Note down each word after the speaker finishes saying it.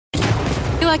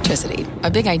Electricity,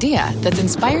 a big idea that's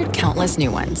inspired countless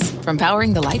new ones. From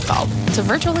powering the light bulb to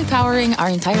virtually powering our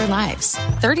entire lives.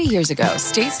 30 years ago,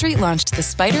 State Street launched the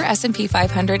Spider S&P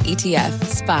 500 ETF,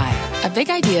 SPY. A big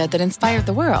idea that inspired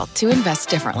the world to invest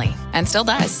differently. And still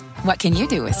does. What can you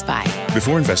do with SPY?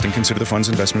 Before investing, consider the fund's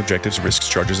investment objectives, risks,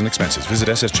 charges, and expenses. Visit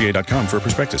ssga.com for a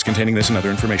prospectus containing this and other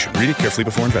information. Read it carefully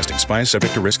before investing. SPY is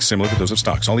subject to risks similar to those of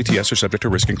stocks. All ETFs are subject to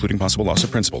risk, including possible loss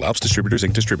of principal. Alps Distributors,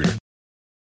 Inc. Distributor.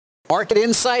 Market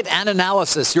insight and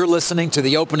analysis. You're listening to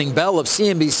the opening bell of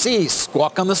CNBC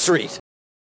Squawk on the Street.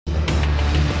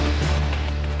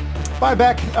 Hi,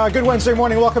 Beck. Good Wednesday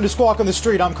morning. Welcome to Squawk on the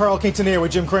Street. I'm Carl Quintanilla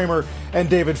with Jim Cramer and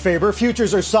David Faber.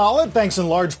 Futures are solid, thanks in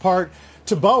large part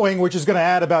to Boeing, which is going to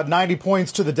add about 90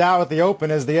 points to the Dow at the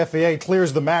open as the FAA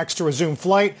clears the MAX to resume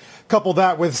flight. Couple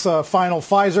that with final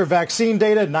Pfizer vaccine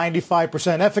data,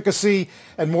 95% efficacy,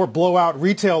 and more blowout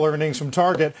retail earnings from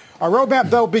Target. Our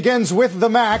roadmap, though, begins with the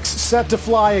MAX set to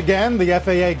fly again. The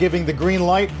FAA giving the green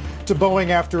light to Boeing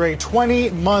after a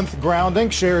 20-month grounding.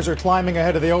 Shares are climbing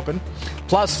ahead of the open.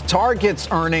 Plus, Target's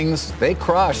earnings, they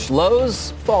crush.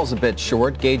 Lowe's falls a bit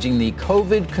short, gauging the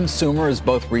COVID consumer as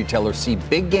both retailers see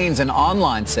big gains in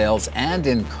online sales and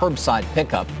in curbside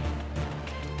pickup.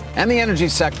 And the energy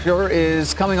sector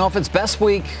is coming off its best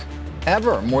week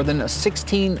ever, more than a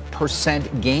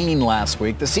 16% gain last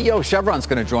week. The CEO of Chevron is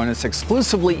going to join us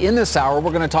exclusively in this hour.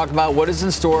 We're going to talk about what is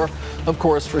in store, of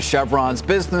course, for Chevron's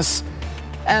business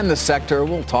and the sector.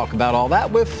 We'll talk about all that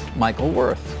with Michael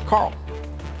Wirth. Carl.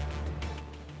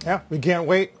 Yeah, we can't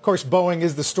wait. Of course, Boeing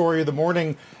is the story of the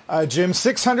morning, Jim.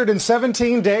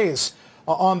 617 days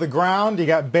on the ground. You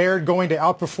got Baird going to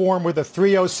outperform with a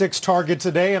 306 target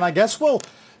today. And I guess we'll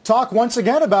talk once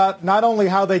again about not only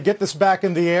how they get this back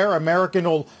in the air, American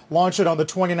will launch it on the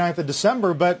 29th of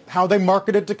December, but how they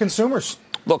market it to consumers.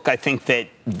 Look, I think that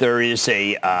there is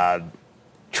a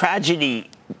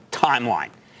tragedy timeline.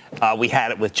 We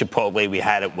had it with Chipotle. We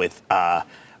had it with a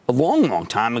long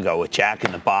time ago with Jack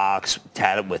in the Box,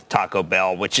 had it with Taco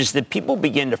Bell, which is that people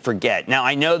begin to forget. Now,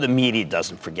 I know the media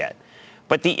doesn't forget,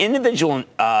 but the individual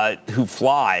who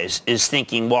flies is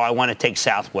thinking, well, I want to take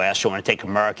Southwest, or I want to take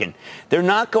American. They're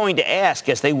not going to ask,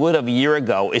 as they would have a year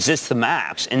ago, is this the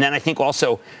MAX? And then I think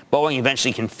also Boeing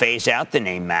eventually can phase out the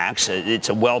name MAX. It's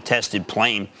a well-tested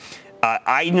plane.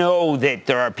 I know that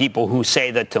there are people who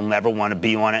say that they'll never want to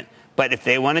be on it, but if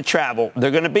they want to travel,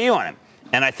 they're going to be on it.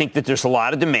 And I think that there's a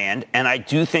lot of demand. And I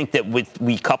do think that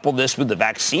we couple this with the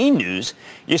vaccine news,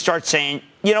 you start saying,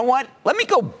 you know what, let me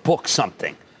go book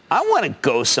something. I want to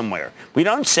go somewhere. We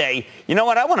don't say, you know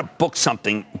what, I want to book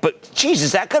something, but geez,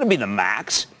 is that going to be the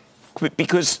MAX?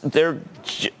 Because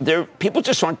people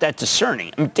just aren't that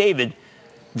discerning. I mean, David,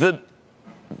 the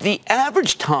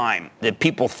average time that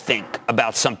people think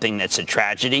about something that's a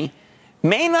tragedy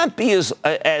may not be as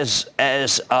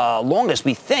long as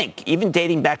we think, even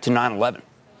dating back to 9/11.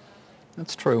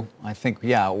 That's true. I think,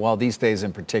 yeah, well, these days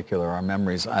in particular, our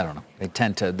memories, I don't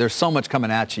know, there's so much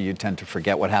coming at you, you tend to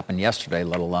forget what happened yesterday,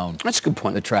 let alone that's a good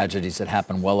point. The tragedies that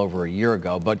happened well over a year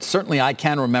ago. But certainly I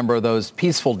can remember those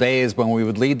peaceful days when we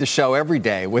would lead the show every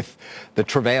day with the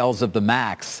travails of the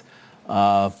MAX.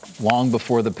 Long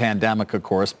before the pandemic, of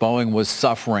course, Boeing was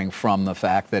suffering from the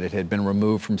fact that it had been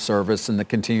removed from service and the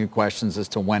continued questions as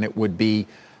to when it would be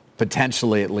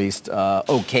potentially at least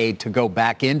okay to go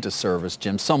back into service.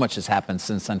 Jim, so much has happened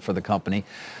since then for the company,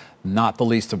 not the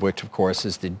least of which, of course,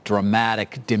 is the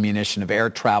dramatic diminution of air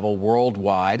travel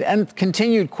worldwide and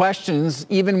continued questions,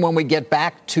 even when we get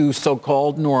back to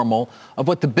so-called normal, of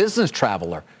what the business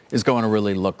traveler is going to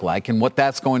really look like and what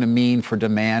that's going to mean for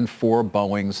demand for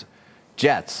Boeing's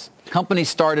jets. Company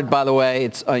started, by the way,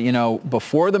 it's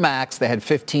before the MAX, they had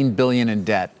 $15 billion in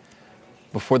debt.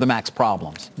 Before the MAX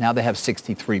problems, now they have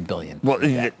 $63 billion. Well,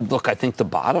 look, I think the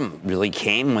bottom really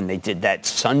came when they did that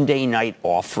Sunday night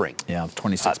offering. Yeah,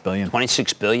 $26 billion.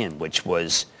 $26 billion, which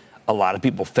was a lot of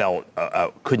people felt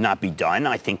could not be done.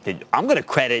 I think that I'm going to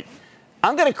credit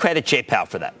Jay Powell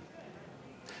for that.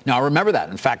 Now, I remember that.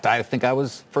 In fact, I think I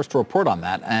was first to report on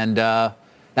that, and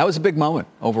that was a big moment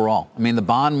overall. I mean, the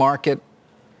bond market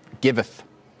giveth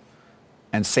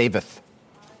and saveth.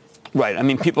 Right. I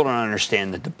mean, people don't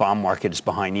understand that the bond market is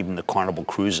behind even the Carnival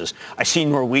cruises. I see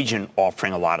Norwegian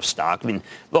offering a lot of stock. I mean,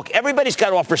 look, everybody's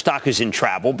got to offer stock who's in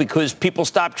travel because people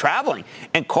stop traveling.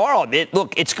 And Carl,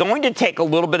 it's going to take a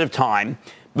little bit of time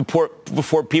before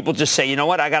people just say, you know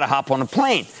what, I got to hop on a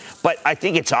plane. But I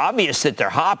think it's obvious that they're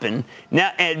hopping.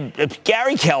 Now, and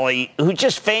Gary Kelly, who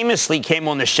just famously came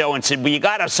on the show and said, well, you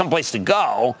got to have someplace to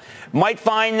go, might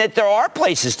find that there are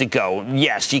places to go.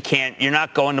 Yes, you're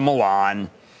not going to Milan.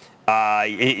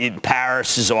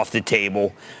 Paris is off the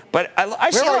table. But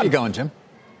Where are you going, Jim?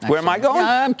 Actually. Where am I going?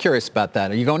 Yeah, I'm curious about that.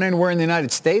 Are you going anywhere in the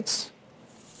United States?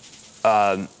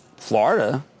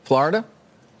 Florida. Florida?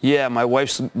 Yeah, my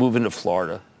wife's moving to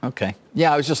Florida. Okay.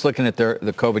 Yeah, I was just looking at the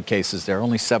COVID cases there.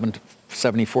 Only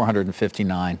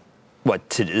 7,459. What,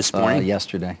 to this morning?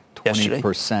 Yesterday. 20%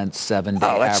 7-day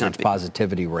average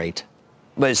positivity rate.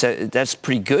 But that's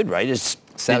pretty good, right? It's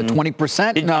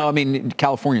 20%? No, I mean,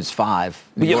 California's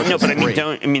 5.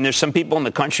 There's some people in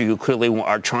the country who clearly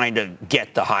are trying to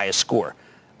get the highest score.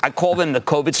 I call them the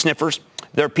COVID sniffers.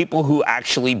 There are people who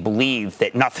actually believe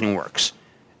that nothing works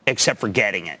except for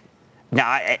getting it.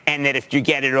 Now, and that if you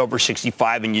get it over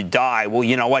 65 and you die, well,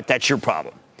 you know what? That's your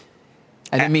problem.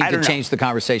 I didn't mean to change the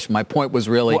conversation. My point was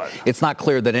really, it's not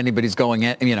clear that anybody's going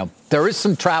in. There is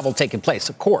some travel taking place,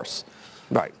 of course.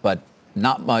 Right. But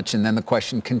not much. And then the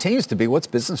question continues to be, what's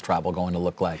business travel going to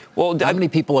look like? Well, how many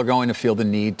people are going to feel the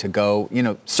need to go?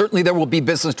 Certainly there will be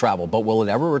business travel, but will it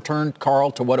ever return,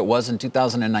 Carl, to what it was in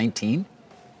 2019?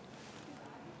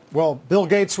 Well, Bill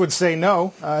Gates would say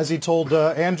no. As he told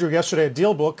Andrew yesterday at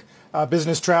DealBook,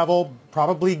 business travel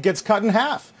probably gets cut in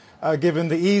half, given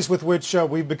the ease with which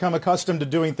we've become accustomed to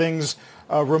doing things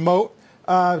remote.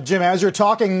 Jim, as you're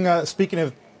talking, speaking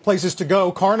of places to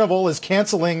go, Carnival is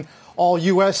canceling all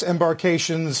U.S.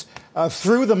 embarkations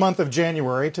through the month of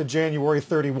January to January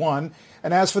 31.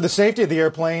 And as for the safety of the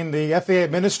airplane, the FAA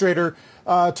administrator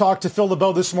talked to Phil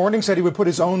LeBeau this morning, said he would put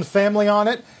his own family on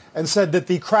it, and said that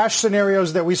the crash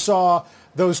scenarios that we saw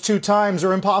those 2 times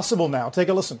are impossible now. Take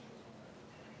a listen.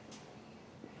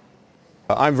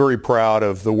 I'm very proud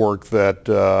of the work that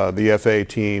the FAA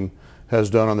team has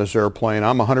done on this airplane.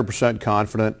 I'm 100%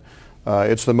 confident.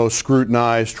 It's the most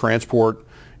scrutinized transport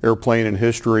airplane in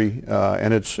history,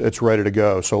 and it's ready to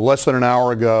go. So less than an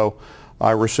hour ago,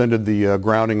 I rescinded the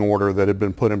grounding order that had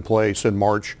been put in place in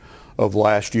March of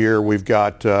last year. We've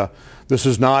got, this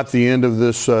is not the end of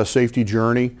this safety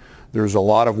journey. There's a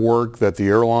lot of work that the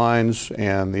airlines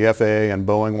and the FAA and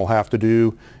Boeing will have to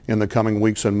do in the coming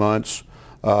weeks and months.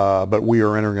 But we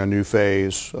are entering a new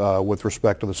phase with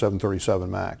respect to the 737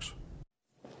 MAX.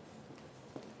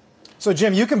 So,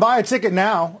 Jim, you can buy a ticket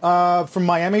now from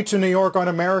Miami to New York on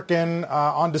American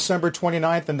on December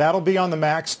 29th, and that'll be on the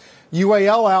MAX.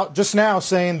 UAL out just now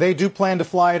saying they do plan to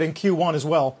fly it in Q1 as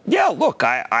well. Yeah, look,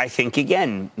 I think,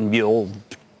 again, you'll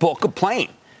book a plane.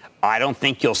 I don't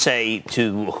think you'll say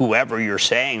to whoever you're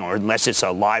saying, or unless it's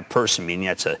a live person, meaning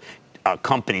that's a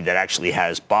company that actually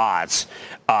has bots.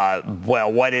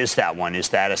 Well, what is that one? Is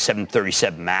that a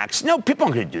 737 MAX? No, people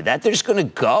aren't going to do that. They're just going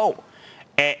to go.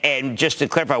 And just to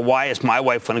clarify, why is my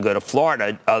wife going to go to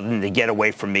Florida, other than to get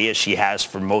away from me, as she has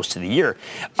for most of the year,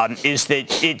 is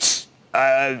that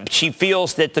she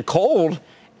feels that the cold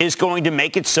is going to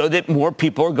make it so that more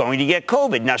people are going to get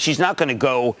COVID. Now, she's not going to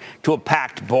go to a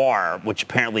packed bar, which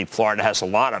apparently Florida has a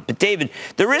lot of. But, David,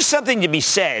 there is something to be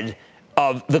said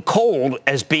of the cold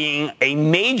as being a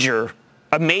major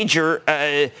extender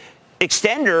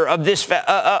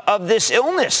of this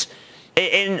illness.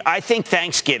 And I think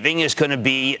Thanksgiving is going to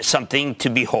be something to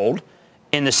behold,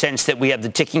 in the sense that we have the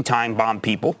ticking time bomb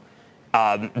people,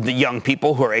 the young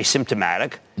people who are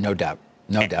asymptomatic. No doubt,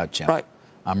 Jim. Right.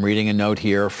 I'm reading a note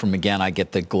here from, again, I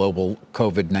get the global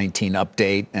COVID-19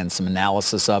 update and some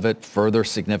analysis of it. Further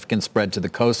significant spread to the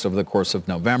coast over the course of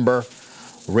November.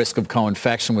 Risk of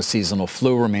co-infection with seasonal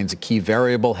flu remains a key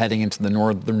variable heading into the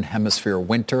northern hemisphere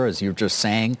winter, as you're just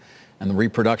saying. And the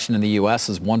reproduction in the U.S.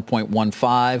 is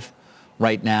 1.15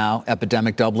 right now.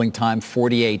 Epidemic doubling time,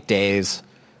 48 days.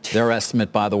 Their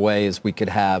estimate, by the way, is we could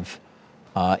have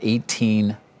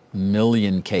 18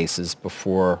 million cases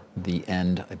before the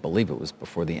end. I believe it was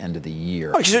before the end of the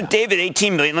year. Okay, so David,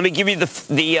 18 million. Let me give you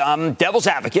the devil's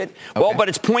advocate. Okay. Well, but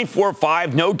it's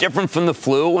 0.45, no different from the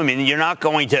flu. I mean, you're not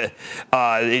going to,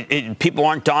 people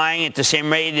aren't dying at the same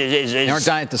rate. They aren't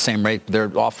dying at the same rate. There are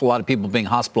an awful lot of people being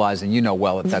hospitalized, and you know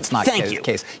well that that's not the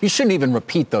case. You shouldn't even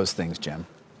repeat those things, Jim,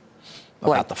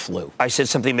 about the flu. I said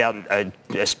something about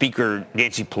Speaker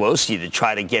Nancy Pelosi to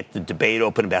try to get the debate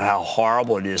open about how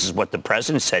horrible it is what the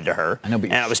president said to her. I know,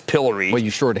 but I was pilloried. Well,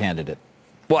 you shorthanded it.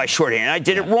 Well, I shorthanded it. I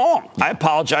did it wrong. Yeah. I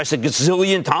apologized a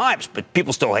gazillion times, but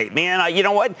people still hate me. And you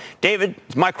know what, David,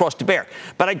 it's my cross to bear.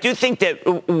 But I do think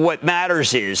that what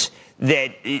matters is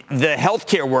that the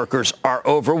healthcare workers are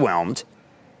overwhelmed.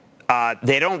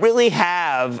 They don't really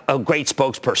have a great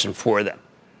spokesperson for them.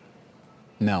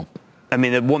 No. I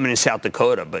mean, the woman in South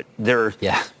Dakota, but there's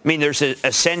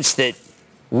a sense that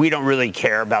we don't really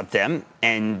care about them.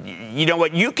 And you know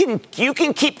what? You can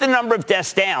keep the number of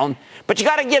deaths down, but you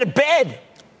got to get a bed.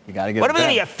 You got to get. What are we going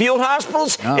to get? Field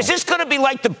hospitals? No. Is this going to be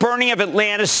like the burning of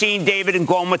Atlanta scene, David, and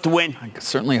Gone with the Wind? I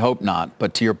certainly hope not.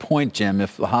 But to your point, Jim,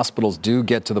 if the hospitals do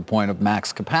get to the point of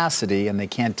max capacity and they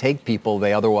can't take people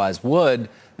they otherwise would,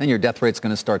 then your death rate's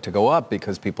going to start to go up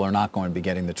because people are not going to be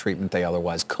getting the treatment they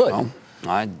otherwise could.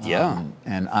 Yeah.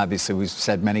 And obviously, we've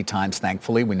said many times,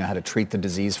 thankfully, we know how to treat the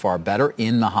disease far better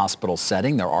in the hospital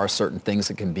setting. There are certain things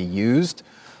that can be used,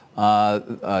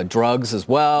 drugs as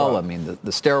well. I mean,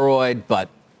 the steroid, but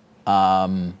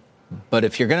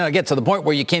if you're going to get to the point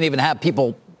where you can't even have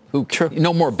people who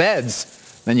no more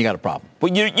beds, then you got a problem.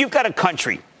 Well, you've got a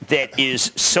country that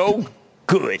is so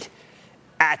good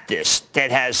at this, that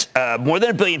has more than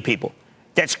 1 billion people,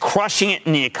 that's crushing it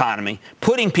in the economy,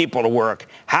 putting people to work,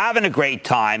 having a great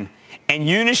time. And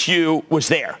Eunice Yu was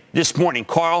there this morning.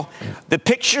 Carl, the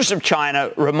pictures of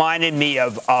China reminded me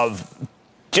of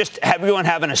just everyone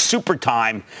having a super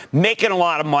time, making a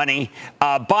lot of money,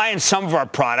 buying some of our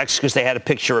products because they had a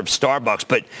picture of Starbucks.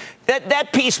 But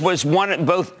that piece was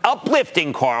both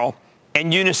uplifting, Carl,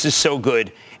 and Eunice is so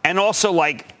good. And also,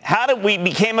 like, how did we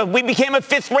became a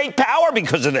fifth-rate power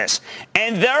because of this?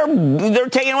 And they're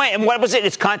taking away. And what was it?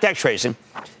 It's contact tracing.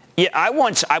 Yeah,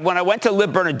 when I went to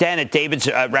Liv Bernadette at David's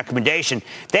recommendation,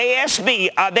 they asked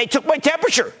me, they took my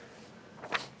temperature.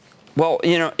 Well,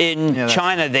 in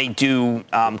China, they do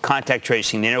contact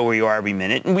tracing. They know where you are every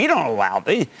minute. And we don't allow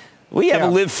it. We have a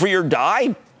live free or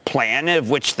die plan, of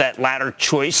which that latter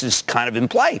choice is kind of in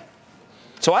play.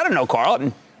 So I don't know,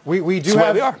 Carl. We do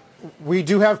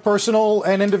have personal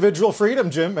and individual freedom,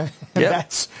 Jim. And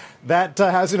that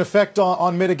has an effect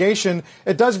on mitigation.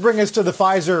 It does bring us to the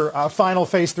Pfizer final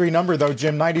phase 3 number, though,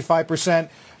 Jim, 95%.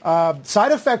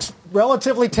 Side effects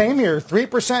relatively tame here.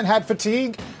 3% had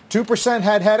fatigue, 2%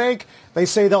 had headache. They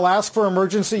say they'll ask for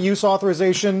emergency use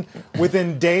authorization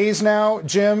within days now,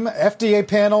 Jim. FDA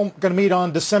panel going to meet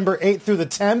on December 8th through the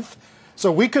 10th.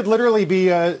 So we could literally be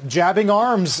jabbing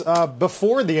arms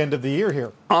before the end of the year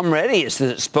here. I'm ready as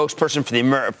the spokesperson for the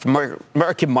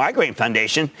American Migraine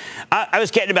Foundation. I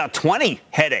was getting about 20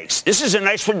 headaches. This is a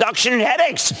nice reduction in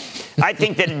headaches. I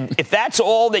think that if that's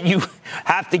all that you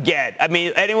have to get, I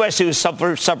mean, anyone who's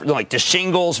suffered like the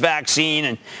shingles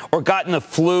vaccine or gotten the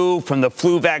flu from the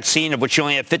flu vaccine, of which you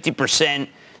only have 50%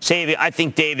 saving, I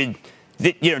think, David,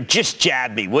 just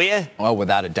jab me, will you? Well,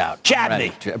 without a doubt. Jab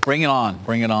me. Bring it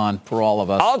on for all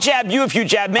of us. I'll jab you if you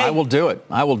jab me. I will do it.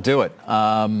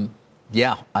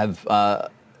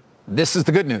 This is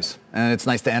the good news, and it's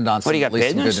nice to end on some, what do you got, at least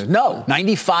some good news. No,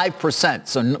 95%.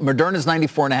 So Moderna's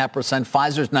 94.5%,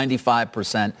 Pfizer's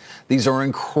 95%. These are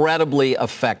incredibly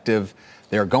effective.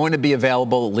 They're going to be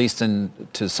available, at least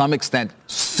to some extent,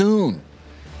 soon.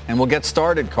 And we'll get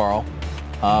started, Carl,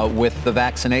 with the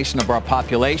vaccination of our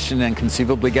population and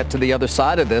conceivably get to the other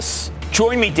side of this.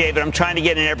 Join me, David. I'm trying to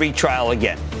get in every trial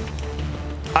again.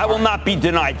 I will not be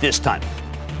denied this time.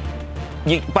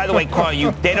 By the way, Carl,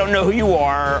 they don't know who you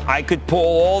are. I could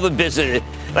pull all the visitors.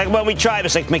 Like when we tried,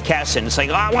 it's like McKesson. It's like,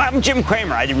 I'm Jim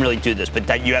Cramer. I didn't really do this, but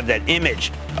that you have that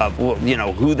image of,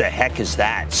 who the heck is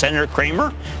that? Senator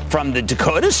Cramer from the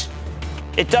Dakotas?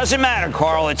 It doesn't matter,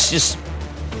 Carl. It's just,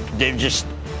 they're just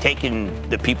taking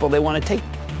the people they want to take.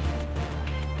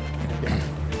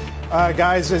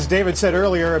 Guys, as David said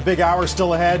earlier, a big hour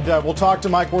still ahead. We'll talk to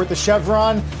Mike Wirth of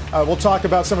Chevron. We'll talk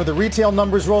about some of the retail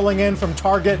numbers rolling in from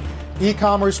Target.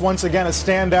 E-commerce, once again, a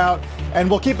standout. And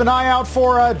we'll keep an eye out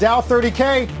for Dow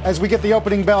 30K as we get the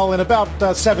opening bell in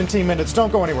about 17 minutes.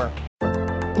 Don't go anywhere.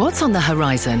 What's on the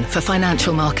horizon for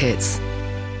financial markets?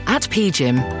 At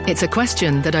PGIM, it's a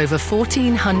question that over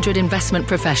 1,400 investment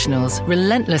professionals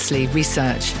relentlessly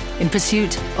research in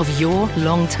pursuit of your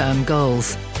long-term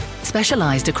goals.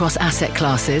 Specialized across asset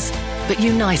classes, but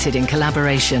united in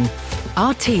collaboration,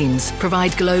 our teams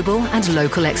provide global and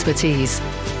local expertise.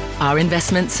 Our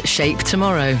investments shape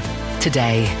tomorrow,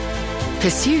 today.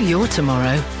 Pursue your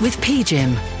tomorrow with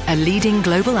PGIM, a leading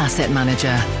global asset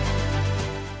manager.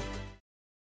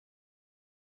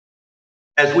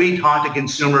 As we talk to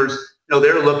consumers,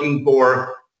 they're looking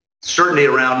for certainty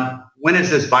around when is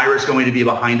this virus going to be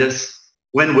behind us?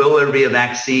 When will there be a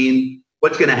vaccine?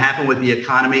 What's going to happen with the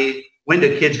economy? When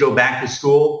do kids go back to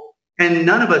school? And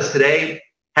none of us today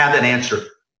have that answer.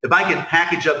 If I could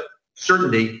package up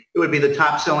certainty, it would be the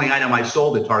top selling item I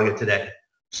sold at Target today.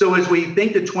 So as we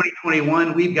think to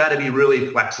 2021, we've got to be really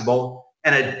flexible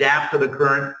and adapt to the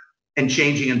current and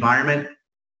changing environment.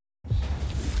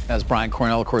 As Brian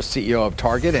Cornell, of course, CEO of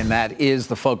Target, and that is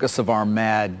the focus of our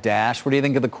Mad Dash. What do you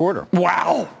think of the quarter?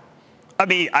 Wow. I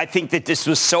mean, I think that this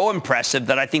was so impressive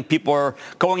that I think people are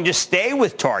going to stay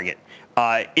with Target.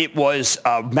 It was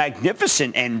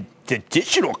magnificent, and the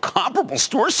digital comparable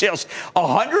store sales,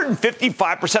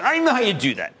 155%. I don't even know how you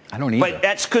do that. I don't either. But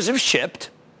that's because of Shipt.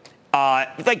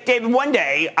 Like, David, one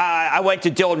day I went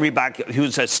to Dylan Reebok,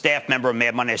 who's a staff member of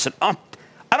Mad Money. I said, I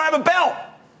don't have a belt.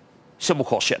 He said, we'll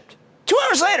call Shipt. 2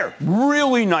 hours later,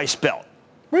 really nice belt.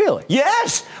 Really?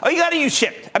 Yes. Oh, you got to use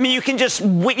Shipt. I mean, you can just,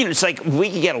 it's like we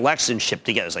can get Alexa and Shipt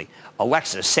together. It's like,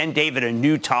 Alexa, send David a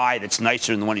new tie that's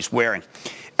nicer than the one he's wearing.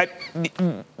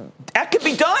 That could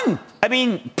be done. I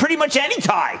mean, pretty much any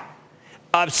tie.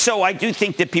 So I do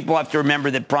think that people have to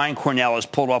remember that Brian Cornell has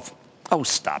pulled off. Oh,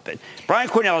 stop it. Brian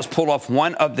Cornell has pulled off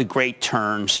one of the great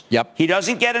turns. Yep. He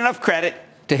doesn't get enough credit.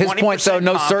 To his point, though,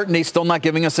 no certainty, still not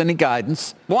giving us any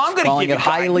guidance. Well, I'm going to give you guidance.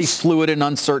 Calling it highly fluid and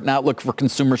uncertain outlook for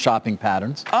consumer shopping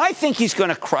patterns. I think he's going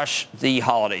to crush the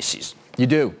holiday season. You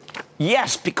do?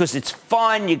 Yes, because it's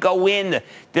fun. You go in.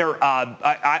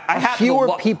 I have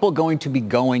fewer people going to be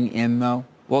going in, though?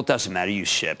 Well, it doesn't matter. You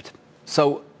Shipt.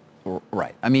 So,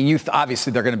 right. I mean,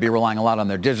 obviously they're going to be relying a lot on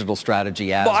their digital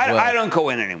strategy as well. I don't go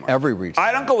in anymore. Every retailer.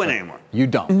 I don't go in anymore. You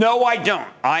don't? No, I don't.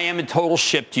 I am a total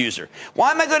Shipt user.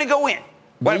 Why am I going to go in?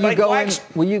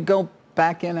 Will you go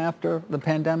back in after the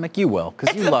pandemic? You will,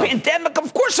 because you love. After the pandemic,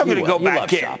 of course I'm going to go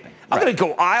back in. Shopping. I'm going to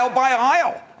go aisle by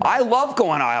aisle. Right. I love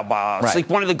going aisle by aisle. It's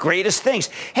like one of the greatest things.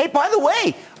 Hey, by the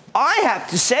way, I have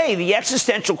to say the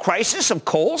existential crisis of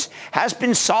Kohl's has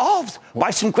been solved by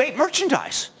some great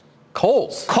merchandise.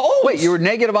 Kohl's? Kohl's. Wait, you were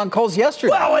negative on Kohl's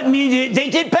yesterday. Well, I mean,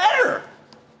 they did better.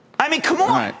 I mean, come on.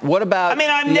 All right. What about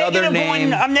I'm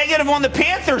negative on the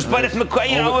Panthers, but if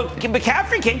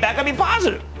McCaffrey came back, I'd be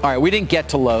positive. All right, we didn't get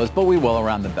to Lowe's, but we will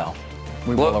around the bell.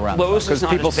 We will around the bell. Because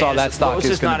people saw that stock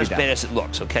is going to be down. Lowe's is not as bad as it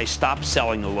looks, okay? Stop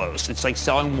selling the Lowe's. It's like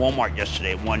selling Walmart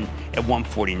yesterday at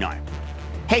 149.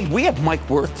 Hey, we have Mike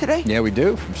Wirth today? Yeah, we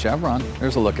do, from Chevron.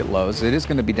 There's a look at Lowe's. It is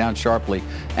going to be down sharply.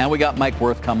 And we got Mike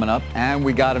Wirth coming up, and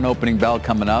we got an opening bell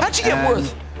coming up. How'd you get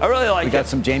Wirth? I really like it. We got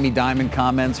some Jamie Dimon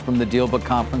comments from the Dealbook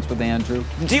conference with Andrew.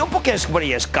 Dealbook has what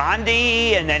he has,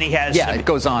 Gandhi, and then he has... Yeah, it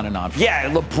goes on and on.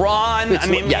 Yeah,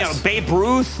 LeBron, Babe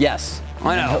Ruth. Yes.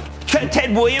 I know.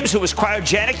 Ted Williams, who was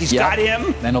cryogenic, he's got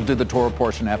him. Then he'll do the Torah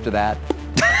portion after that.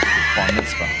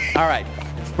 All right,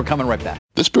 we're coming right back.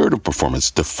 The spirit of performance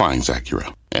defines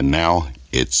Acura, and now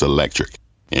it's electric.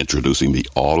 Introducing the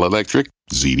all-electric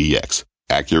ZDX,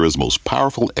 Acura's most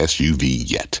powerful SUV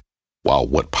yet. While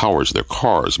what powers their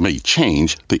cars may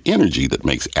change, the energy that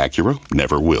makes Acura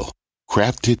never will.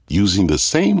 Crafted using the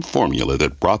same formula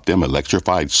that brought them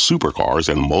electrified supercars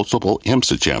and multiple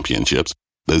IMSA championships,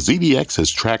 the ZDX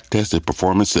has track-tested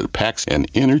performance that packs an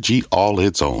energy all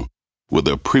its own. With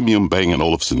a premium Bang &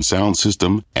 Olufsen sound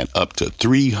system and up to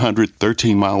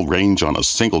 313-mile range on a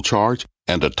single charge,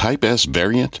 and a Type S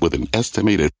variant with an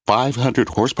estimated 500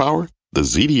 horsepower, the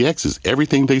ZDX is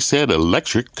everything they said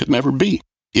electric could never be.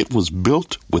 It was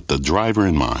built with the driver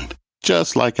in mind,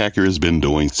 just like Acura's been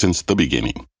doing since the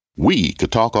beginning. We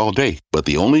could talk all day, but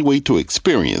the only way to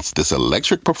experience this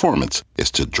electric performance is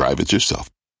to drive it yourself.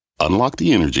 Unlock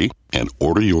the energy and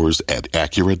order yours at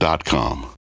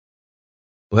Acura.com.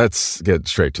 Let's get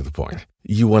straight to the point.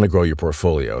 You want to grow your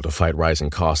portfolio to fight rising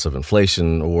costs of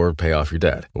inflation or pay off your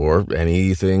debt, or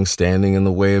anything standing in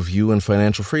the way of you and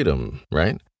financial freedom,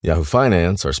 right? Yahoo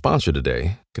Finance, our sponsor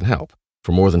today, can help.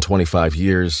 For more than 25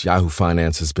 years, Yahoo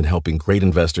Finance has been helping great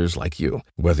investors like you.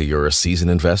 Whether you're a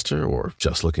seasoned investor or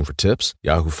just looking for tips,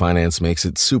 Yahoo Finance makes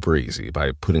it super easy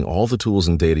by putting all the tools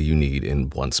and data you need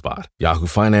in one spot. Yahoo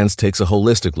Finance takes a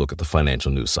holistic look at the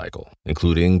financial news cycle,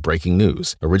 including breaking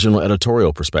news, original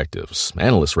editorial perspectives,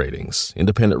 analyst ratings,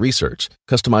 independent research,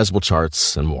 customizable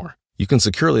charts, and more. You can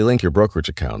securely link your brokerage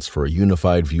accounts for a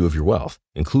unified view of your wealth,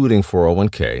 including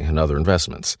 401k and other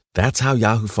investments. That's how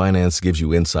Yahoo Finance gives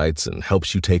you insights and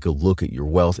helps you take a look at your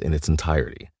wealth in its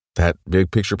entirety. That big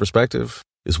picture perspective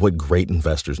is what great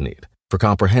investors need. For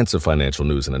comprehensive financial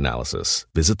news and analysis,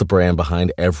 visit the brand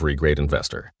behind every great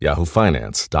investor,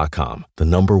 yahoofinance.com, the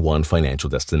 #1 financial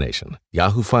destination,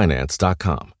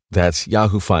 yahoofinance.com. That's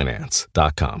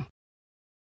yahoofinance.com.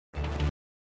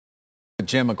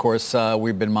 Jim, of course,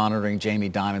 we've been monitoring Jamie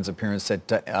Dimon's appearance at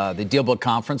the Dealbook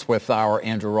conference with our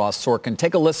Andrew Ross Sorkin.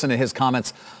 Take a listen to his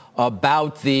comments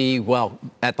about the, well,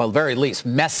 at the very least,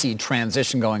 messy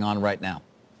transition going on right now.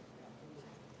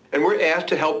 And we're asked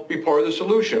to help be part of the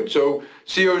solution. So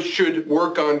CEOs should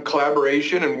work on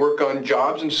collaboration and work on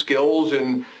jobs and skills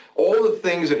and all the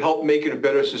things that help make it a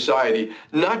better society,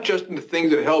 not just the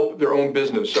things that help their own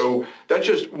business. So that's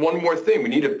just one more thing. We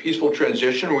need a peaceful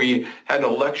transition. We had an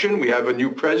election. We have a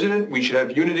new president. We should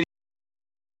have unity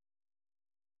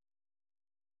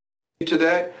to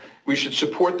that. We should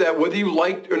support that, whether you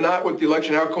liked or not what the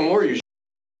election outcome were.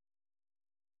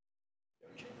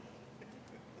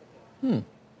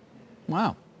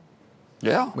 Wow.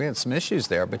 Yeah. We had some issues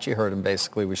there, but you heard him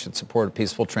basically, we should support a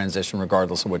peaceful transition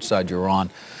regardless of which side you're on,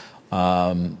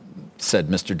 said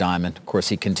Mr. Dimon. Of course,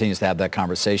 he continues to have that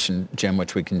conversation, Jim,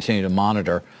 which we continue to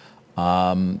monitor.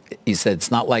 He said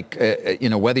it's not like,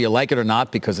 whether you like it or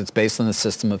not, because it's based on the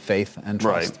system of faith and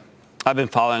trust. Right. I've been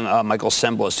following Michael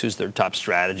Semblus, who's their top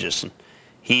strategist, and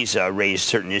he's raised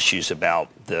certain issues about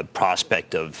the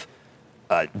prospect of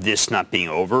this not being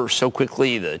over so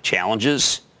quickly, the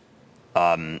challenges.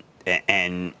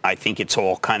 And I think it's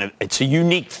all it's a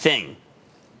unique thing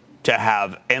to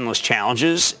have endless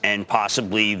challenges and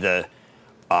possibly the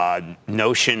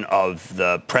notion of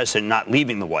the president not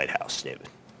leaving the White House, David.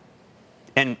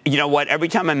 And you know what? Every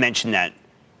time I mention that,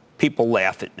 people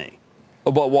laugh at me.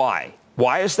 But why?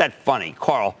 Why is that funny?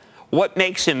 Carl, what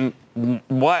makes him,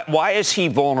 why is he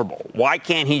vulnerable? Why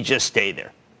can't he just stay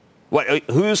there?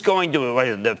 Who's going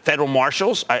to, the federal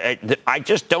marshals? I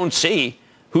just don't see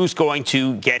who's going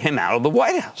to get him out of the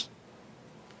White House.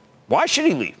 Why should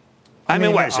he leave? I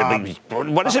mean, what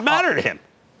does it matter to him?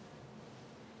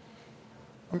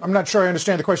 I'm not sure I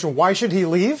understand the question. Why should he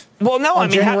leave? Well, no, I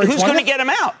mean, who's going to get him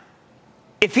out?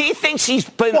 If he thinks he's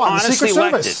been honestly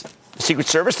elected, the Secret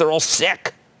Service, they're all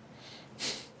sick.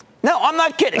 No, I'm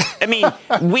not kidding. I mean,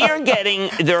 we are getting,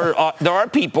 there are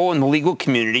people in the legal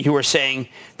community who are saying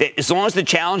that as long as the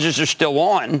challenges are still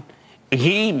on,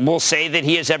 he will say that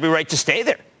he has every right to stay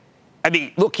there. I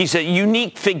mean, look, he's a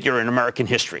unique figure in American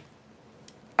history.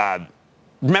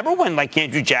 Remember when,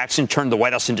 Andrew Jackson turned the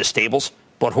White House into stables,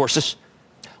 bought horses?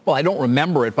 Well, I don't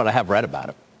remember it, but I have read about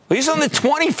it. Well, he's on the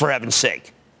 20, for heaven's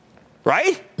sake.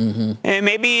 Right? Mm-hmm. And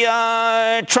maybe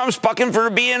Trump's bucking for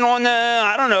being on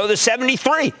the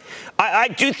 73. I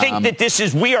do think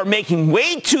that we are making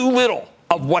way too little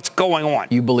of what's going on.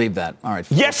 You believe that? All right.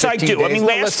 Yes, I do. I mean,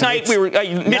 last night we were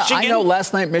Michigan. I know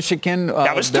last night Michigan.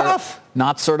 That was tough.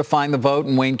 Not certifying the vote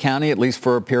in Wayne County, at least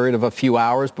for a period of a few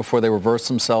hours before they reversed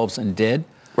themselves and did.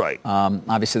 Right.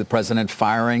 Obviously, the president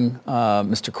firing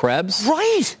Mr. Krebs.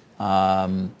 Right.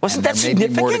 Wasn't that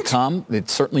significant? More to come. It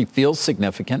certainly feels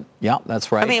significant. Yeah,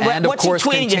 that's right. I mean, and what's of course, he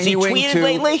tweeting? Has he tweeted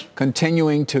lately?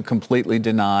 Continuing to completely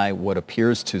deny what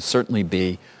appears to certainly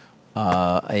be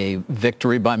a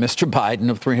victory by Mr.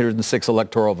 Biden of 306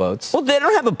 electoral votes. Well, they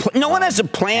don't have no one has a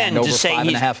plan to say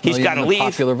he's got to leave.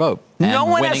 Popular vote. No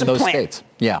one has a plan. States.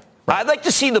 Yeah. Right. I'd like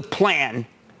to see the plan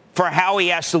for how he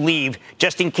has to leave,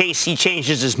 just in case he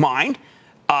changes his mind.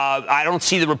 I don't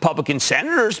see the Republican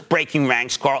senators breaking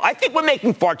ranks, Carl. I think we're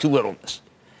making far too little of this.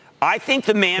 I think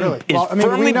the man is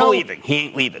firmly believing he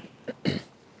ain't leaving.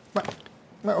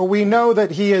 We know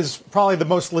that he is probably the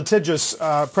most litigious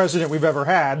president we've ever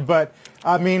had. But,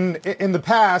 I mean, in the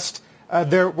past,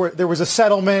 there was a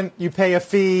settlement. You pay a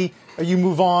fee. You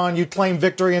move on. You claim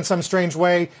victory in some strange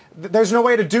way. There's no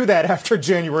way to do that after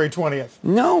January 20th.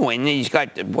 No, and he's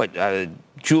got,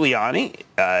 Giuliani,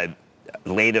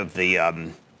 late of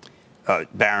the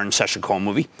Baron Sessions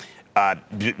movie,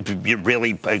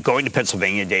 really going to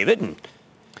Pennsylvania, David. And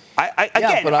I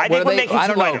think we're making I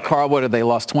don't know, Carl, what have they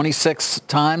lost 26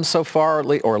 times so far,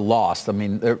 or lost? I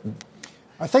mean,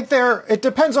 I think it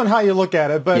depends on how you look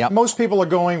at it, but most people are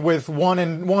going with 1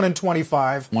 and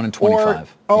 25. 1 and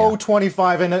 25. Or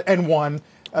 25 and 1.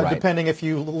 Depending if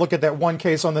you look at that one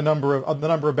case on the number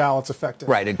of ballots affected.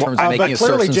 Right, in terms of making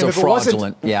assertions of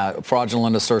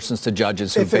fraudulent assertions to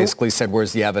judges who basically said,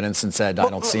 where's the evidence, and said, I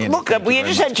don't see anything. Look, we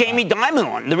just had Jamie Dimon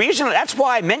on. The reason, that's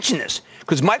why I mention this,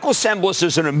 because Michael Semblus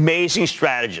is an amazing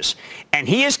strategist, and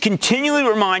he has continually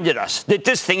reminded us that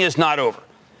this thing is not over.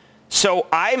 So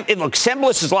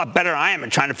Semblus is a lot better than I am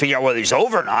at trying to figure out whether he's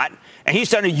over or not. And he's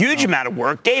done a huge amount of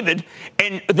work, David,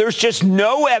 and there's just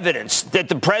no evidence that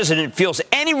the president feels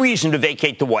any reason to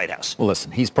vacate the White House. Well,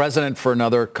 listen, he's president for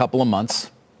another couple of months,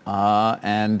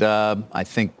 and I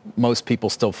think most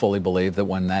people still fully believe that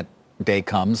when that day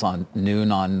comes on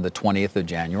noon on the 20th of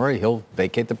January, he'll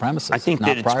vacate the premises. I think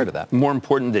not prior to that. More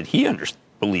important that he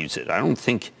believes it.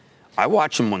 I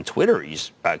watch him on Twitter.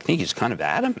 I think he's kind of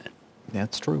adamant.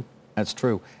 That's true. That's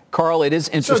true. Carl, it is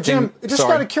interesting. So, Jim, just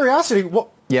out of curiosity, go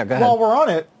ahead. While we're on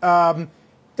it,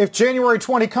 if January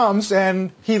 20 comes and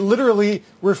he literally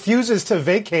refuses to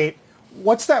vacate,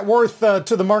 what's that worth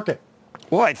to the market?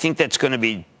 Well, I think that's going to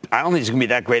be, I don't think it's going to be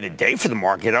that great a day for the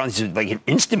market. I don't think it's like an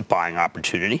instant buying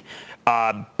opportunity.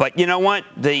 But you know what?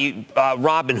 The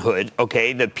Robin Hood,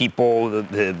 the people,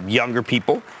 the younger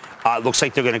people, looks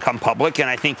like they're going to come public. And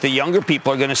I think the younger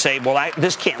people are going to say, well,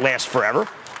 this can't last forever.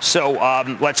 So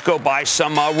let's go buy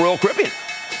some Royal Caribbean.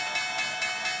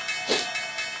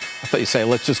 I thought you'd say,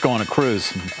 let's just go on a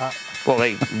cruise. Well,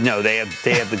 they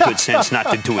have the good sense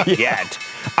not to do it yet.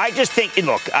 I just think,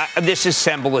 look, this is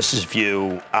Sembolis's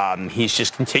view. He's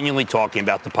just continually talking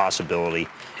about the possibility.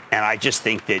 And I just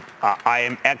think that I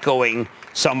am echoing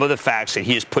some of the facts that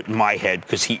he has put in my head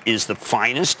because he is the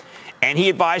finest. And he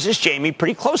advises Jamie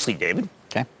pretty closely, David.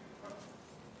 Okay.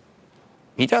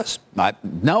 He does.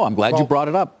 No, I'm glad you brought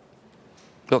it up.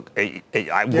 Look,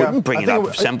 I wouldn't bring it up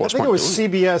if Sembolis I think it was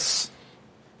CBS.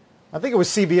 I think it was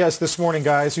CBS this morning,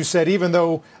 guys, who said even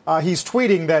though he's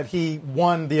tweeting that he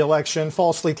won the election,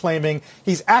 falsely claiming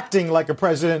he's acting like a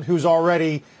president who's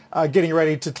already getting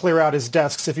ready to clear out his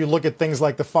desks, if you look at things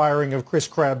like the firing of Chris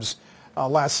Krebs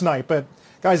last night. But,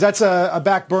 guys, that's a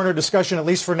back burner discussion, at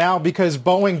least for now, because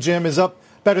Boeing, Jim, is up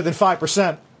better than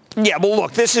 5%. Yeah, well,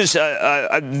 look, this is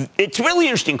it's really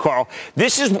interesting, Carl.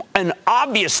 This is an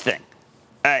obvious thing.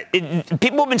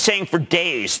 People have been saying for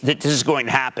days that this is going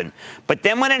to happen. But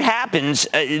then when it happens,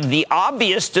 the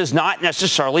obvious does not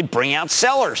necessarily bring out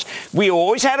sellers. We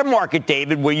always had a market,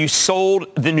 David, where you sold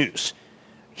the news.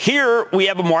 Here we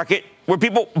have a market where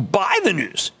people buy the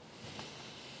news.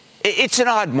 It's an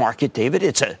odd market, David.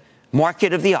 It's a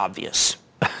market of the obvious.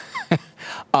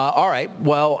 All right.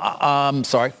 Well,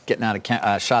 sorry, getting out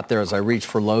of shot there as I reach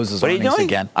for Lowe's earnings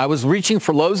again. I was reaching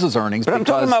for Lowe's earnings. But I'm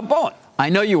talking about Boeing. I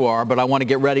know you are, but I want to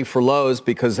get ready for Lowe's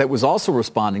because it was also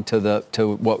responding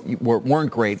to what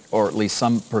weren't great, or at least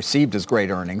some perceived as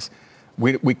great earnings.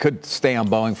 We could stay on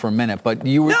Boeing for a minute, but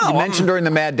you mentioned during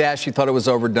the Mad Dash you thought it was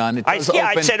overdone. I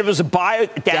said it was a buy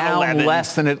down 11.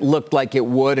 Less than it looked like it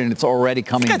would, and it's already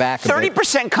coming back.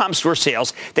 30% comp store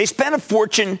sales. They spent a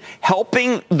fortune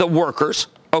helping the workers.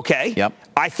 Okay. Yep.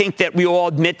 I think that we all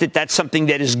admit that that's something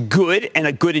that is good and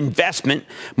a good investment.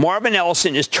 Marvin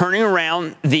Ellison is turning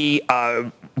around the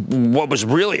what was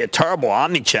really a terrible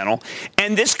omnichannel,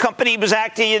 and this company was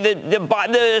acting.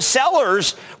 The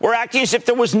sellers were acting as if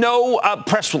there was no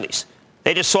press release.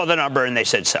 They just saw the number and they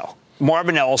said sell.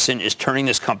 Marvin Ellison is turning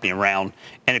this company around,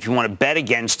 and if you want to bet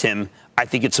against him, I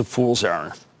think it's a fool's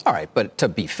errand. All right, but to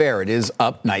be fair, it is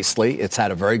up nicely. It's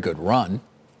had a very good run.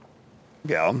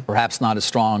 Yeah. Perhaps not as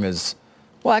strong as,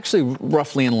 well, actually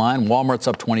roughly in line. Walmart's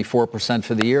up 24%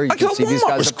 for the year. You can see these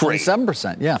guys up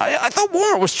 27%. Yeah. I thought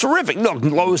Walmart was terrific. Look,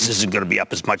 Lowe's isn't going to be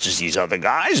up as much as these other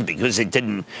guys because it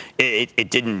didn't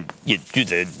do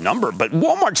the number. But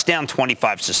Walmart's down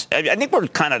 25%. I think we're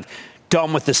kind of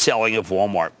done with the selling of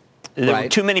Walmart. There were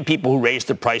too many people who raised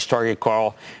the price target,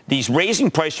 Carl. These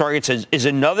raising price targets is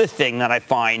another thing that I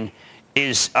find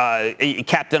is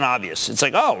Captain Obvious. It's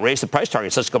like, oh, raise the price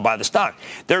targets. Let's go buy the stock.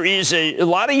 There is a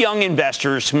lot of young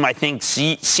investors whom I think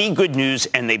see good news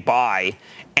and they buy.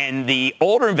 And the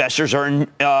older investors are in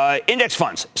index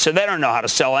funds, so they don't know how to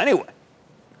sell anyway.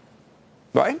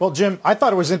 Right? Well, Jim, I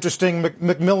thought it was interesting.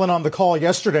 McMillan on the call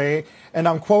yesterday, and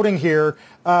I'm quoting here,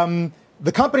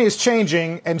 the company is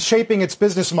changing and shaping its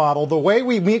business model. The way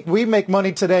we make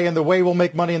money today and the way we'll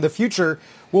make money in the future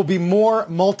will be more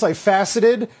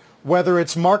multifaceted, whether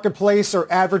it's marketplace or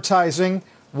advertising,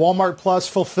 Walmart Plus,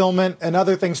 fulfillment, and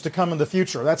other things to come in the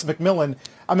future. That's McMillan.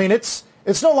 I mean, it's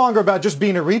no longer about just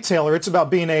being a retailer. It's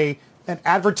about being an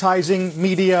advertising,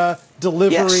 media,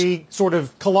 delivery sort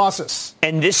of colossus.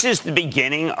 And this is the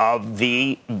beginning of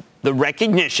the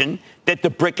recognition that the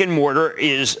brick and mortar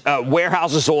is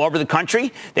warehouses all over the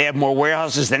country. They have more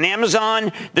warehouses than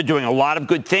Amazon. They're doing a lot of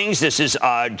good things. This is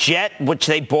Jet, which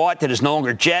they bought, that is no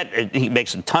longer Jet. It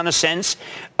makes a ton of sense.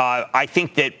 I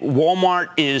think that Walmart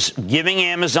is giving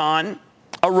Amazon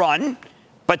a run.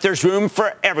 But there's room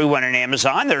for everyone in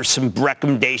Amazon. There's some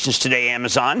recommendations today,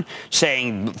 Amazon,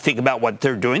 saying think about what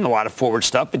they're doing, a lot of forward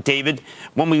stuff. But, David,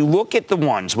 when we look at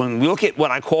when we look at what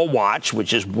I call Watch,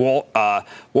 which is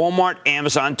Walmart,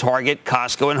 Amazon, Target,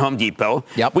 Costco, and Home Depot,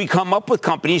 we come up with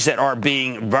companies that are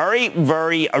being very,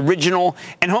 very original.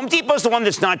 And Home Depot is the one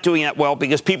that's not doing that well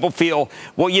because people feel,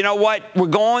 well, you know what? We're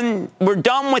done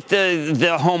with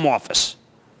the home office.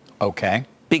 Okay.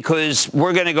 Because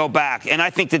we're going to go back. And I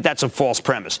think that that's a false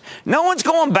premise. No one's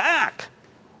going back.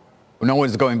 No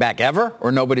one's going back ever?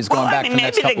 Or nobody's going back for the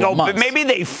next couple of months? Maybe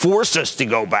they force us to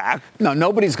go back. No,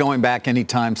 nobody's going back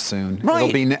anytime soon.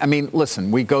 Right. Listen,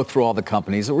 we go through all the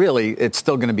companies. Really, it's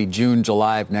still going to be June,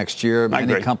 July of next year.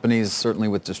 Many companies, certainly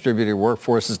with distributed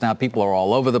workforces now, people are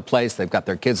all over the place. They've got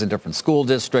their kids in different school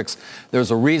districts.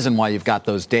 There's a reason why you've got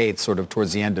those dates sort of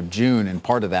towards the end of June, and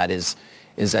part of that is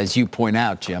as you point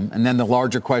out, Jim. And then the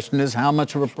larger question is how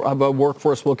much of a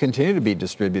workforce will continue to be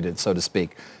distributed, so to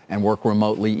speak, and work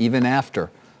remotely even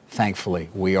after, thankfully,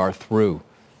 we are through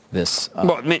this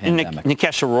pandemic.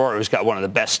 Nikesh Arora, who's got one of the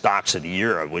best stocks of the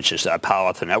year, which is Palo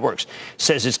Alto Networks,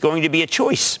 says it's going to be a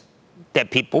choice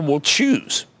that people will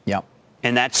choose. Yep.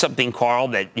 And that's something, Carl,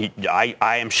 that I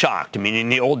am shocked. I mean, in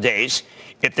the old days,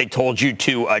 if they told you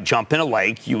to jump in a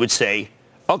lake, you would say,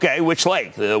 okay, which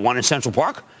lake? The one in Central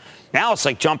Park? Now it's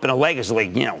like jumping a lake is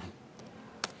like,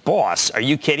 boss, are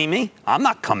you kidding me? I'm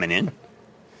not coming in.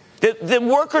 The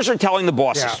workers are telling the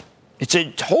bosses. Yeah. It's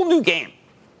a whole new game.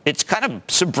 It's kind of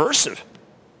subversive.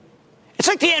 It's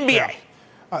like the NBA.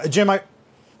 Yeah. Jim,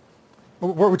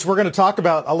 which we're going to talk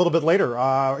about a little bit later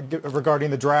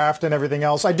regarding the draft and everything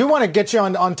else. I do want to get you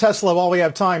on Tesla while we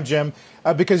have time, Jim,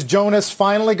 because Jonas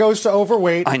finally goes to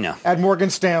overweight at Morgan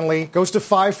Stanley, goes to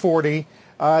 540.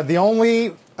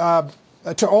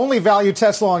 To only value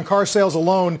Tesla on car sales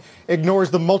alone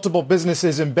ignores the multiple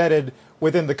businesses embedded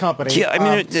within the company. Yeah, I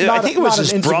mean, I think it was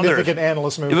his brother.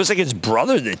 Analyst move. It was like his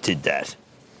brother that did that.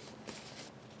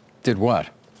 Did what?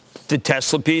 The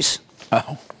Tesla piece.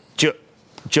 Oh.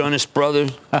 Jonas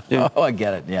Brothers. Oh, I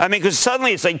get it. Yeah. I mean, because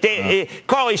suddenly it's like,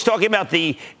 Carly's talking about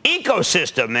the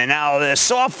ecosystem and how the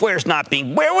software's not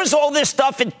being. Where was all this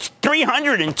stuff at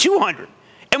 300 and 200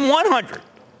 and 100?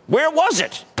 Where was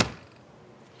it?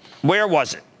 Where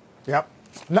was it? Yep.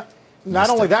 Not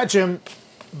only that, Jim,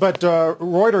 but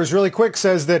Reuters really quick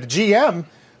says that GM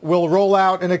will roll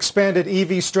out an expanded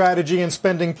EV strategy and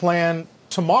spending plan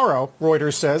tomorrow,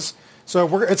 Reuters says.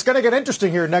 So it's going to get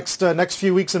interesting here next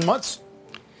few weeks and months.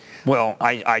 Well,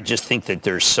 I just think that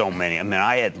there's so many. I mean,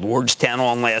 I had Lordstown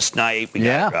on last night. We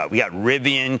got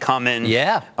Rivian coming.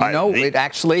 Yeah.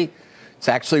 It's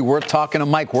actually worth talking to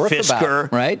Mike Wirth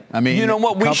about, right? I mean, you know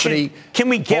what? Can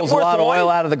we get pulls a lot of oil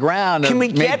out of the ground? Can we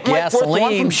get Mike Wirth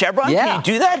on from Chevron? Yeah. Can you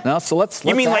do that? No, so let's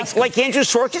You mean ask like Andrew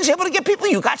Sorkin's able to get people?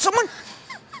 You got someone?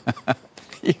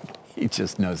 He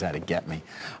just knows how to get me.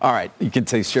 All right, you can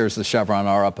see shares of Chevron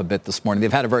are up a bit this morning.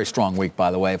 They've had a very strong week, by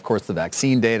the way. Of course, the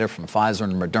vaccine data from Pfizer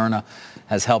and Moderna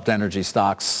has helped energy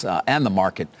stocks and the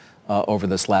market over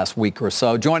this last week or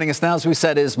so. Joining us now, as we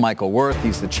said, is Michael Wirth.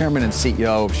 He's the chairman and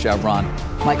CEO of Chevron.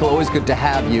 Michael, always good to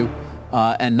have you.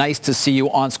 And nice to see you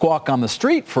on Squawk on the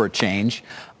Street for a change.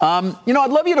 I'd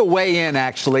love you to weigh in,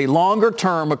 actually, longer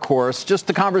term, of course, just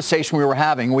the conversation we were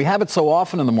having. We have it so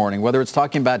often in the morning, whether it's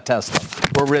talking about Tesla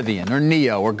or Rivian or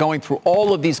NIO or going through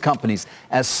all of these companies.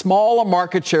 As small a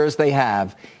market share as they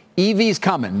have, EV's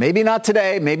coming. Maybe not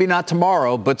today, maybe not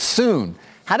tomorrow, but soon.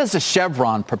 How does a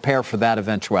Chevron prepare for that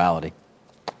eventuality?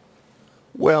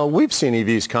 Well, we've seen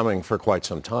EVs coming for quite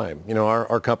some time.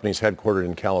 Our company's headquartered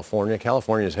in California.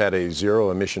 California's had a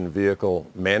zero-emission vehicle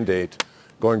mandate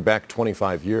going back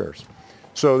 25 years.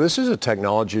 So this is a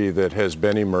technology that has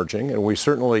been emerging, and we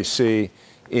certainly see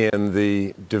in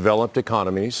the developed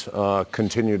economies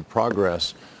continued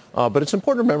progress. But it's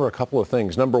important to remember a couple of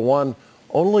things. Number one,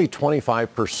 only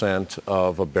 25%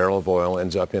 of a barrel of oil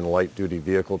ends up in light-duty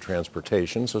vehicle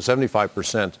transportation, so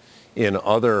 75% in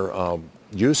other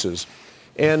uses.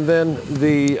 And then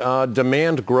the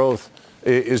demand growth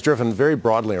is driven very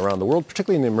broadly around the world,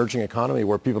 particularly in the emerging economy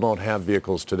where people don't have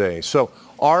vehicles today. So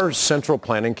our central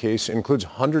planning case includes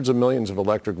hundreds of millions of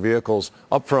electric vehicles,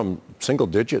 up from single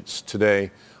digits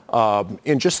today,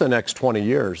 in just the next 20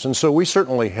 years. And so we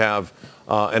certainly have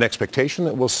an expectation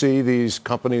that we'll see these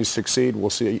companies succeed. We'll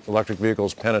see electric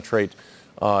vehicles penetrate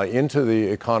into the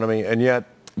economy. And yet,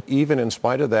 even in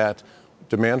spite of that,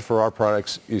 demand for our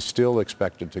products is still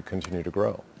expected to continue to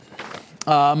grow.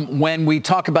 When we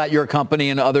talk about your company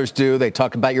and others do, they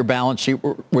talk about your balance sheet,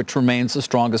 which remains the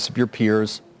strongest of your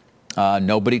peers.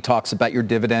 Nobody talks about your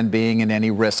dividend being in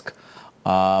any risk.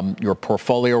 Your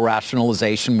portfolio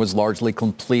rationalization was largely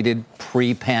completed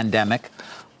pre-pandemic.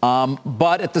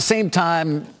 But at the same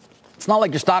time, it's not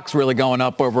like your stock's really going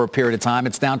up over a period of time.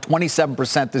 It's down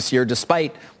 27% this year,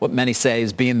 despite what many say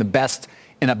is being the best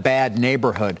in a bad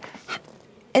neighborhood.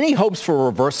 Any hopes for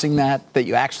reversing that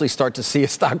you actually start to see a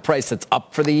stock price that's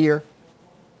up for the year?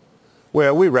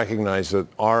 Well, we recognize that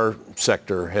our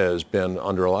sector has been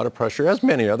under a lot of pressure, as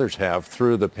many others have,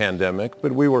 through the pandemic,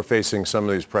 but we were facing some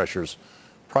of these pressures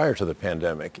prior to the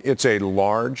pandemic. It's a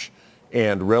large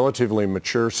and relatively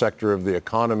mature sector of the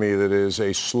economy that is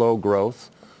a slow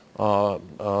growth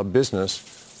business.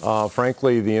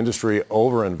 Frankly, the industry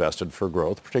overinvested for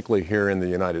growth, particularly here in the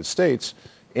United States,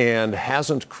 and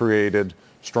hasn't created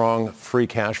strong free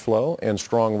cash flow and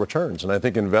strong returns. And I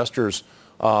think investors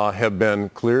have been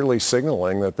clearly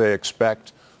signaling that they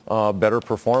expect better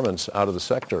performance out of the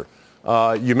sector.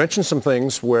 You mentioned some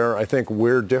things where I think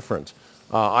we're different.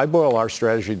 I boil our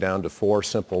strategy down to four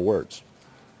simple words: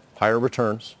 higher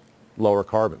returns, lower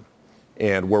carbon.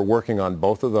 And we're working on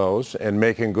both of those and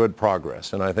making good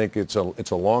progress. And I think it's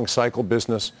a long cycle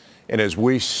business. And as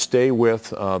we stay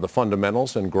with the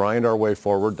fundamentals and grind our way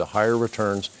forward to higher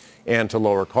returns and to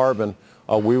lower carbon,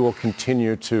 we will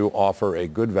continue to offer a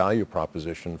good value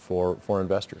proposition for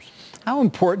investors. How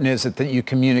important is it that you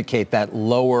communicate that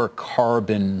lower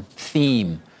carbon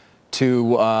theme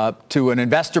to an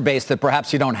investor base that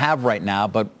perhaps you don't have right now,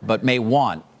 but may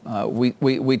want?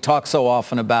 We talk so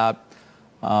often about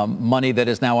money that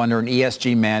is now under an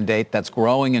ESG mandate that's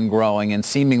growing and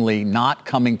seemingly not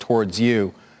coming towards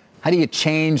you. How do you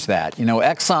change that? You know,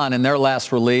 Exxon in their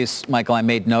last release, Michael, I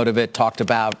made note of it, talked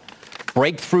about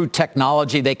breakthrough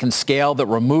technology they can scale that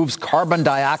removes carbon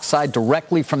dioxide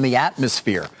directly from the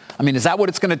atmosphere. I mean, is that what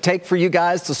it's going to take for you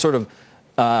guys to sort of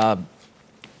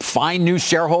find new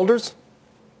shareholders?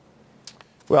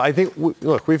 Well, I think,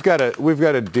 look, we've got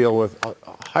to deal with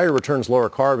higher returns, lower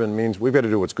carbon means we've got to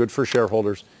do what's good for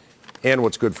shareholders and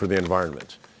what's good for the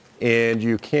environment. And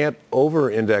you can't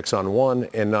over-index on one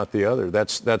and not the other.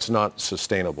 That's not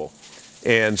sustainable.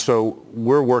 And so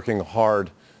we're working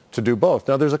hard to do both.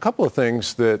 Now, there's a couple of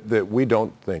things that we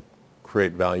don't think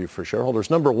create value for shareholders.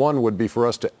 Number one would be for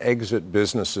us to exit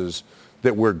businesses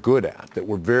that we're good at, that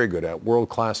we're very good at,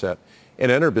 world-class at,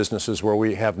 and enter businesses where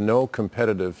we have no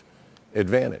competitive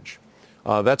advantage.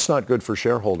 That's not good for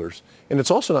shareholders. And it's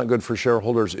also not good for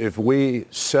shareholders if we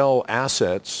sell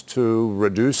assets to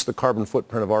reduce the carbon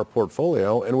footprint of our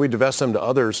portfolio and we divest them to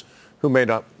others who may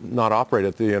not operate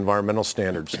at the environmental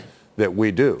standards that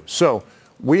we do. So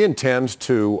we intend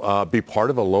to be part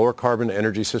of a lower carbon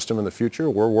energy system in the future.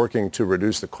 We're working to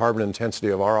reduce the carbon intensity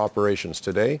of our operations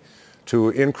today, to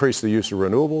increase the use of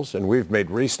renewables, and we've made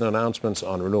recent announcements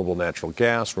on renewable natural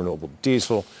gas, renewable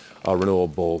diesel,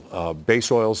 renewable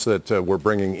base oils that we're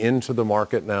bringing into the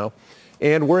market now.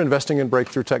 And we're investing in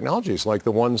breakthrough technologies like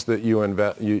the ones that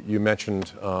you mentioned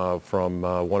from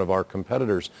one of our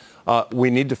competitors. We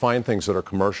need to find things that are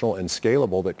commercial and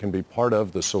scalable that can be part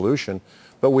of the solution,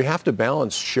 but we have to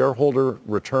balance shareholder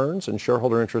returns and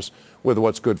shareholder interests with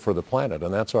what's good for the planet,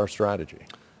 and that's our strategy.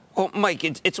 Well, Mike,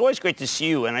 it's always great to see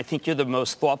you, and I think you're the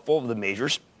most thoughtful of the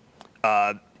majors.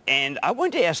 And I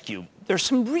wanted to ask you, there's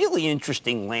some really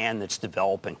interesting land that's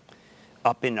developing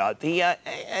up in the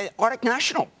Arctic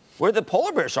National, where the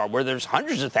polar bears are, where there's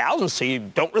hundreds of thousands, so you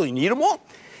don't really need them all.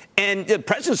 And the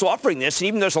president's offering this, and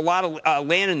even there's a lot of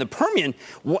land in the Permian.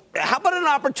 How about an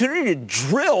opportunity to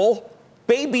drill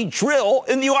in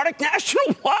the Arctic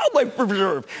National Wildlife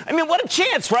Refuge? I mean, what a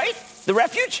chance, right? The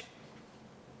refuge?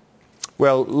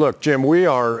 Well, look, Jim, we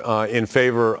are in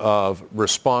favor of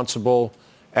responsible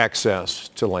access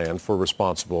to land for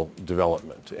responsible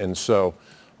development. And so,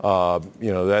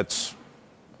 that's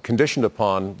conditioned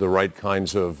upon the right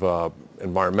kinds of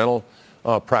environmental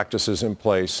practices in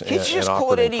place and operating practices. Can you just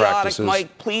call it idiotic,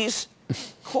 Mike, please?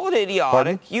 Call it idiotic.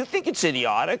 Pardon? You think it's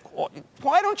idiotic.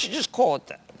 Why don't you just call it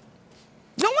that?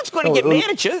 No one's going to get mad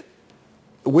at you.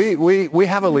 We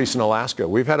have a lease in Alaska.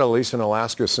 We've had a lease in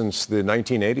Alaska since the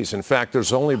 1980s. In fact,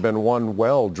 there's only been one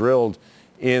well drilled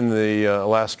in the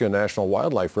Alaska National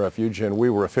Wildlife Refuge, and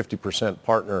we were a 50%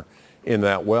 partner in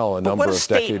that well a number of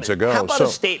decades ago. How about a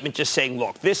statement just saying,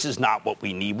 look, this is not what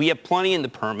we need. We have plenty in the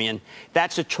Permian.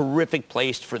 That's a terrific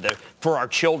place for our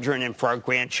children and for our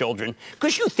grandchildren,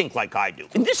 because you think like I do.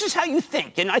 And this is how you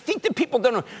think. And I think that people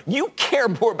don't know. You care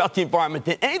more about the environment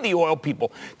than any of the oil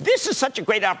people. This is such a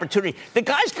great opportunity. The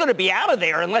guy's going to be out of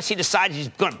there unless he decides he's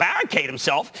going to barricade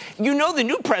himself. You know the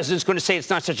new president's going to say it's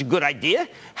not such a good idea.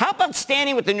 How about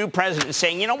standing with the new president and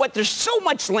saying, you know what, there's so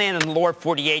much land in the lower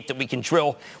 48 that we can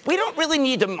drill. We don't really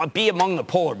need to be among the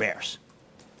polar bears.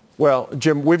 Well,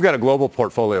 Jim, we've got a global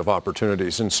portfolio of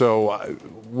opportunities, and so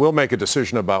we'll make a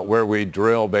decision about where we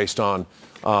drill based on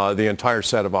the entire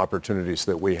set of opportunities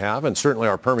that we have, and certainly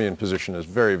our Permian position is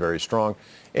very, very strong,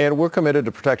 and we're committed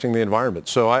to protecting the environment.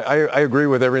 So I agree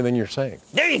with everything you're saying.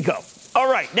 There you go. All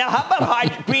right. Now, how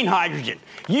about green hydrogen?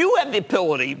 You have the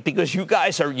ability, because you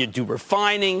guys you do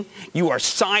refining, you are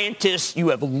scientists, you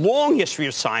have a long history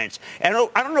of science. And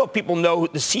I don't know if people know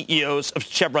the CEOs of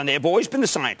Chevron. They have always been the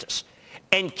scientists.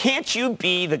 And can't you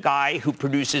be the guy who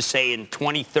produces, say, in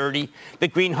 2030, the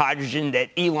green hydrogen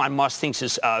that Elon Musk thinks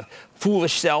is a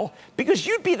foolish sell? Because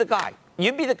you'd be the guy.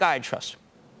 You'd be the guy I trust.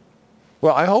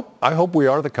 Well, I hope we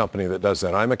are the company that does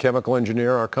that. I'm a chemical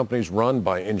engineer. Our company's run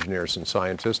by engineers and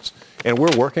scientists, and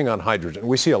we're working on hydrogen.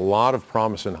 We see a lot of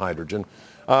promise in hydrogen.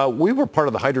 We were part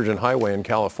of the hydrogen highway in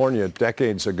California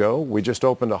decades ago. We just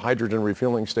opened a hydrogen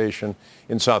refueling station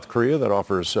in South Korea that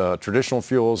offers traditional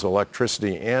fuels,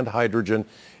 electricity, and hydrogen.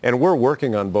 And we're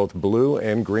working on both blue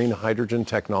and green hydrogen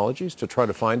technologies to try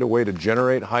to find a way to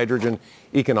generate hydrogen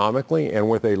economically and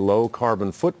with a low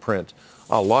carbon footprint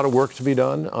A lot of work to be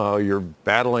done. You're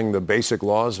battling the basic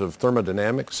laws of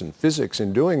thermodynamics and physics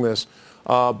in doing this.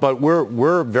 But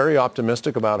we're very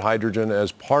optimistic about hydrogen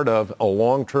as part of a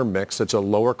long-term mix that's a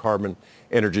lower carbon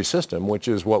energy system, which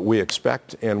is what we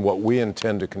expect and what we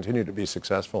intend to continue to be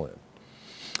successful in.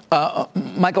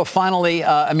 Michael, finally,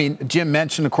 Jim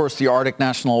mentioned, of course, the Arctic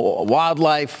National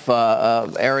Wildlife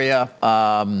area.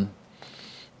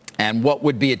 And what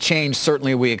would be a change,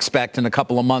 certainly we expect in a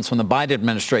couple of months when the Biden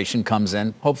administration comes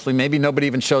in. Hopefully, maybe nobody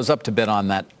even shows up to bid on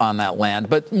that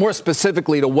land. But more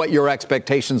specifically to what your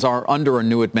expectations are under a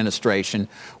new administration,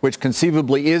 which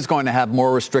conceivably is going to have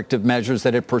more restrictive measures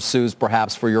that it pursues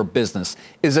perhaps for your business.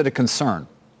 Is it a concern?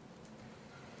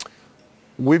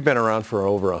 We've been around for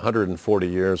over 140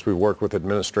 years. We've worked with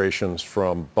administrations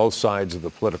from both sides of the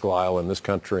political aisle in this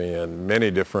country and many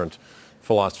different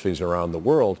philosophies around the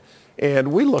world.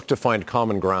 And we look to find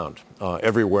common ground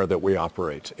everywhere that we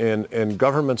operate. And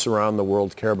governments around the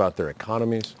world care about their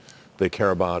economies, they care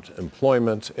about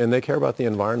employment, and they care about the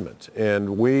environment.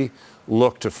 And we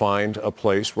look to find a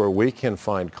place where we can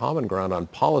find common ground on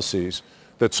policies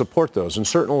that support those. And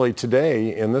certainly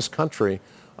today in this country,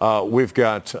 we've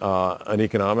got an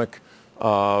economic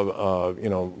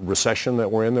recession that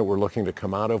we're in that we're looking to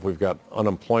come out of. We've got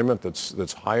unemployment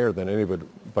that's higher than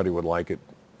anybody would like it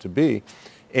to be.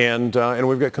 And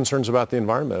we've got concerns about the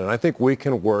environment. And I think we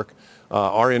can work.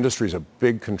 Our industry is a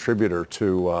big contributor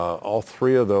to all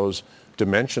three of those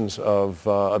dimensions of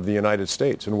the United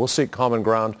States. And we'll seek common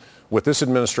ground with this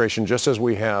administration, just as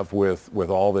we have with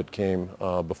all that came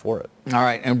before it. All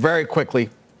right. And very quickly,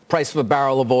 price of a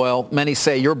barrel of oil. Many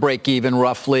say your break even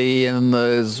roughly in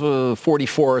the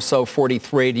 44 or so,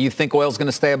 43. Do you think oil is going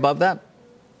to stay above that?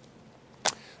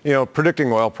 You know,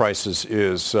 predicting oil prices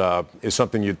is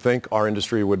something you'd think our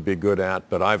industry would be good at,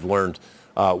 but I've learned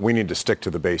we need to stick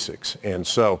to the basics. And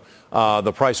so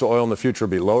the price of oil in the future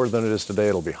will be lower than it is today.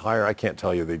 It'll be higher. I can't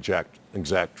tell you the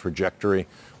exact trajectory.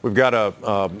 We've got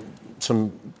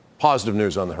some positive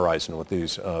news on the horizon with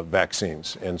these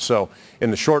vaccines. And so in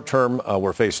the short term,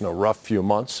 we're facing a rough few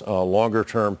months. Longer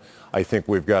term, I think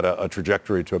we've got a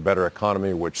trajectory to a better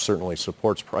economy, which certainly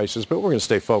supports prices. But we're going to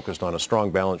stay focused on a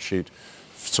strong balance sheet,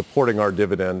 supporting our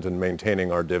dividend and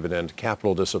maintaining our dividend,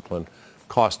 capital discipline,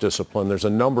 cost discipline. There's a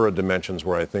number of dimensions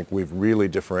where I think we've really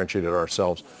differentiated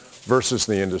ourselves versus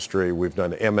the industry. We've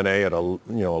done M&A at a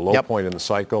low point in the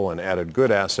cycle and added good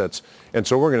assets. And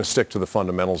so we're going to stick to the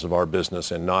fundamentals of our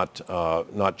business and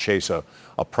not chase a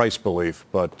price belief,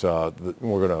 but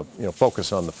we're going to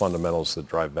focus on the fundamentals that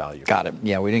drive value. Got it.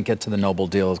 Yeah, we didn't get to the Noble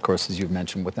deal, of course, as you've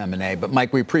mentioned with M&A. But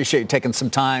Mike, we appreciate you taking some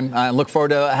time. I look forward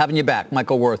to having you back.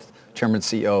 Michael Wirth, Chairman and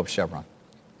CEO of Chevron.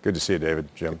 Good to see you,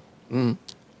 David. Jim.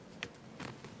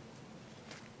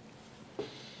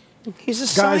 He's a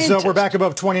scientist. Guys, we're back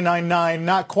above 29.9,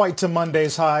 not quite to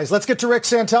Monday's highs. Let's get to Rick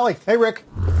Santelli. Hey, Rick.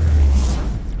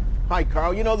 Hi,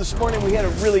 Carl. You know, this morning we had a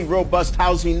really robust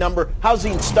housing number.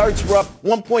 Housing starts were up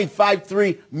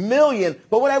 1.53 million.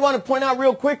 But what I want to point out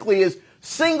real quickly is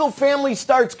single-family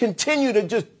starts continue to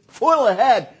just full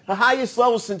ahead, the highest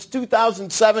level since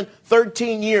 2007,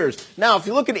 13 years. Now, if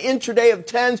you look at the intraday of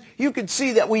 10s, you can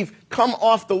see that we've come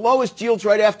off the lowest yields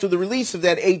right after the release of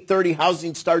that 830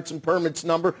 housing starts and permits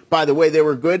number. By the way, they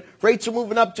were good. Rates are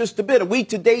moving up just a bit. A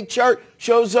week-to-date chart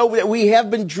shows, though, that we have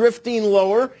been drifting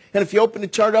lower. And if you open the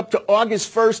chart up to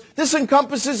August 1st, this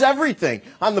encompasses everything.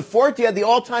 On the 4th, you had the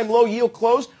all-time low yield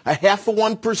close,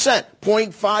 0.5%,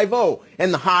 0.50.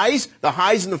 And the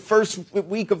highs in the first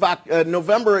week of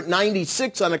November at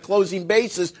 96 on a closing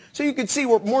basis. So you can see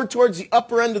we're more towards the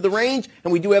upper end of the range,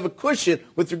 and we do have a cushion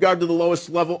with regard to the lowest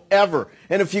level ever.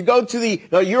 And if you go to the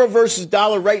euro versus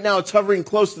dollar, right now it's hovering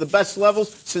close to the best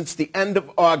levels since the end of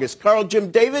August. Carl,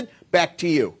 Jim, David, back to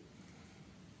you.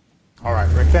 All right,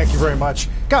 Rick, thank you very much.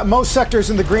 Got most sectors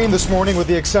in the green this morning with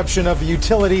the exception of the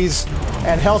utilities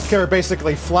and healthcare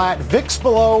basically flat. VIX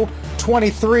below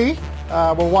 23.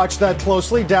 We'll watch that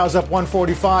closely. Dow's up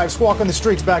 145. Squawk on the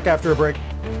Streets back after a break.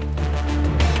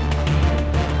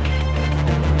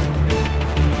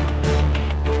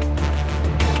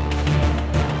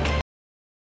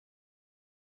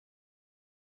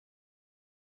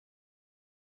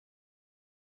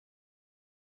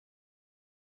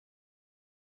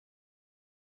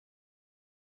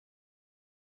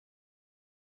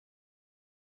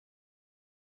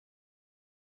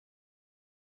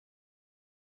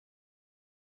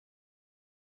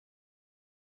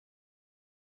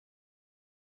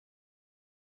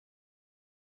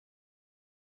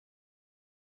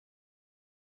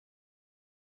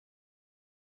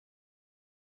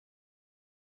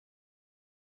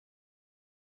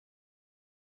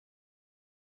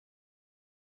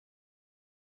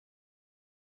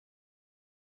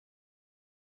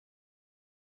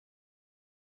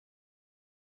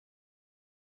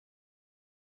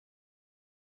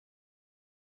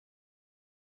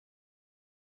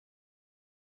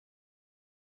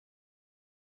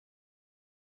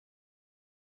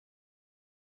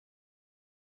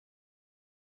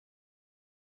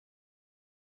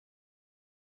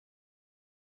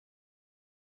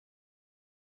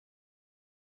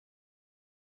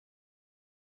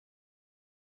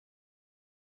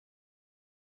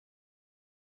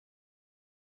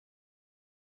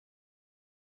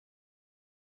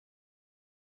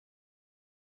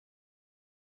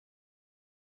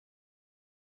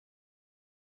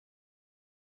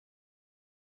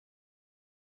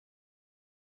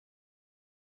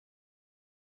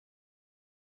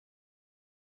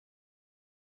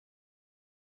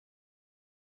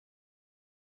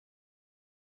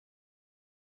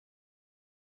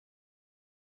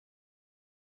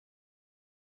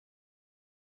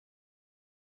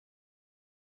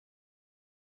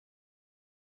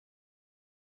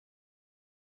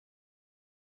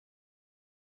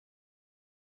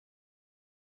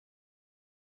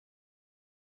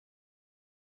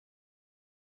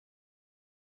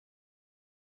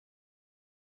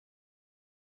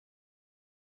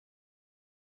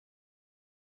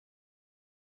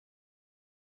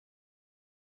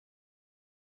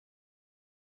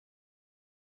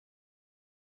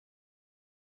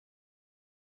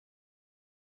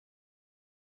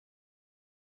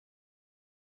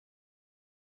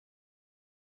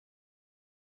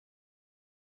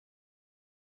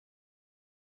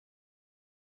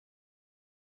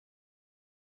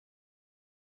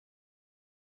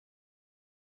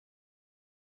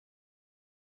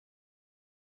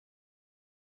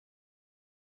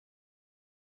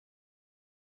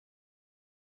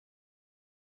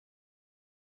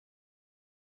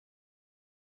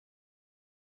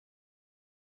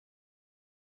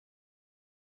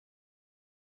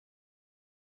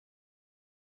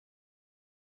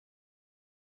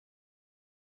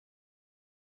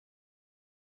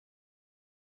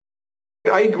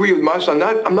 I agree with Mas. I'm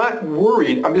not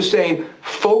worried. I'm just saying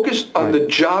focus on the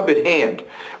job at hand.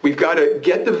 We've got to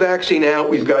get the vaccine out.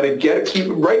 We've got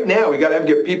to right now. We got to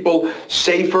get people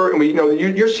safer. And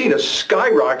you're seeing a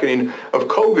skyrocketing of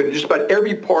COVID in just about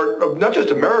every part of not just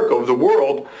America, of the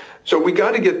world. So we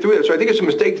got to get through this. So I think it's a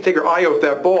mistake to take our eye off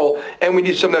that ball, and we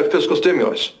need some of that fiscal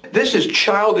stimulus. This is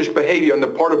childish behavior on the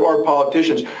part of our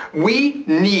politicians. We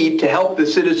need to help the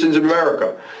citizens of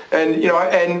America,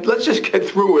 and let's just get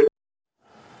through it.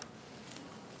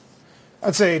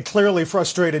 I'd say clearly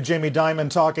frustrated Jamie Dimon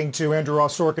talking to Andrew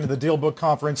Ross Sorkin at the Deal Book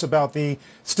Conference about the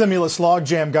stimulus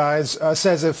logjam, guys.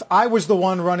 Says if I was the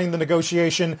one running the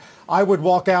negotiation, I would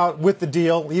walk out with the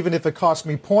deal, even if it cost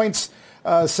me points.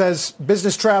 Says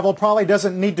business travel probably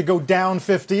doesn't need to go down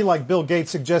 50 like Bill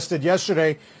Gates suggested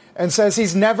yesterday, and says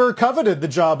he's never coveted the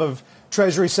job of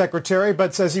Treasury Secretary,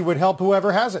 but says he would help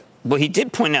whoever has it. Well, he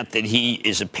did point out that he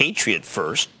is a patriot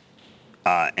first.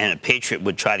 And a patriot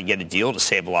would try to get a deal to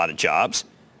save a lot of jobs.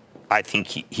 I think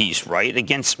he's right.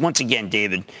 Once again,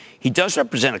 David, he does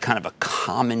represent a kind of a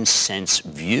common sense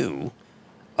view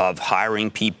of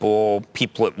hiring people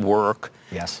at work.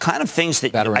 Yes. Kind of things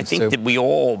that Veterans I think too. that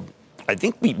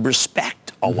we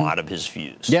respect a lot of his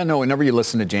views. Yeah, no, whenever you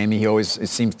listen to Jamie, it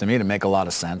seems to me to make a lot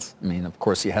of sense. I mean, of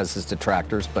course, he has his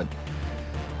detractors, but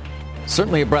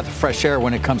certainly a breath of fresh air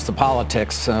when it comes to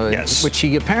politics, yes. Which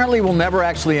he apparently will never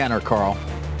actually enter, Carl.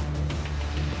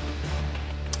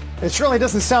 It surely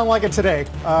doesn't sound like it today.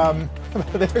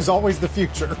 There's always the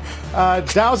future.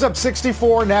 Dow's up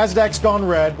 64, NASDAQ's gone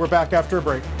red. We're back after a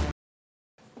break.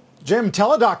 Jim,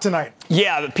 Teladoc tonight.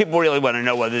 Yeah, but people really want to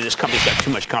know whether this company's got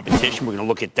too much competition. We're going to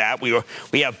look at that. We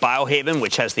have Biohaven,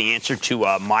 which has the answer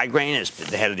to migraine, as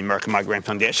the head of the American Migraine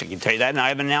Foundation. I can tell you that. And I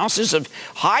have an analysis of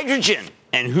hydrogen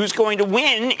and who's going to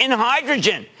win in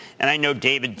hydrogen. And I know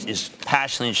David is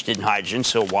passionately interested in hydrogen,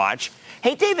 so watch.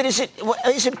 Hey, David, is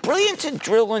it brilliant to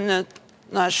drill in the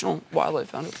National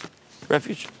Wildlife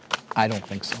Refuge? I don't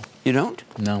think so. You don't?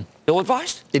 No.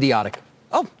 Ill-advised? Idiotic.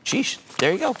 Oh, geez.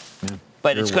 There you go. Yeah.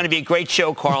 But it's going to be a great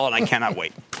show, Carl, and I cannot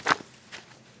wait.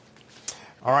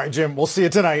 All right, Jim, we'll see you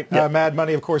tonight. Yep. Mad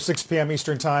Money, of course, 6 p.m.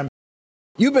 Eastern Time.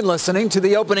 You've been listening to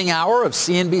the opening hour of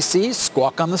CNBC's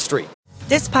Squawk on the Street.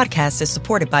 This podcast is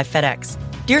supported by FedEx.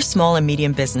 Dear small and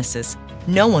medium businesses,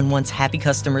 no one wants happy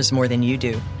customers more than you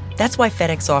do. That's why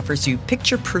FedEx offers you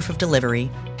picture proof of delivery,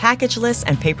 packageless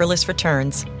and paperless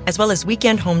returns, as well as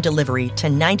weekend home delivery to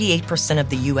 98% of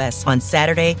the U.S. on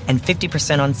Saturday and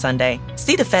 50% on Sunday.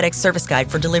 See the FedEx service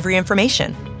guide for delivery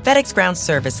information. FedEx Ground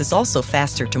service is also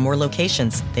faster to more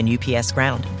locations than UPS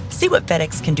Ground. See what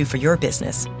FedEx can do for your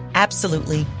business.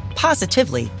 Absolutely,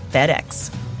 positively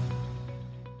FedEx.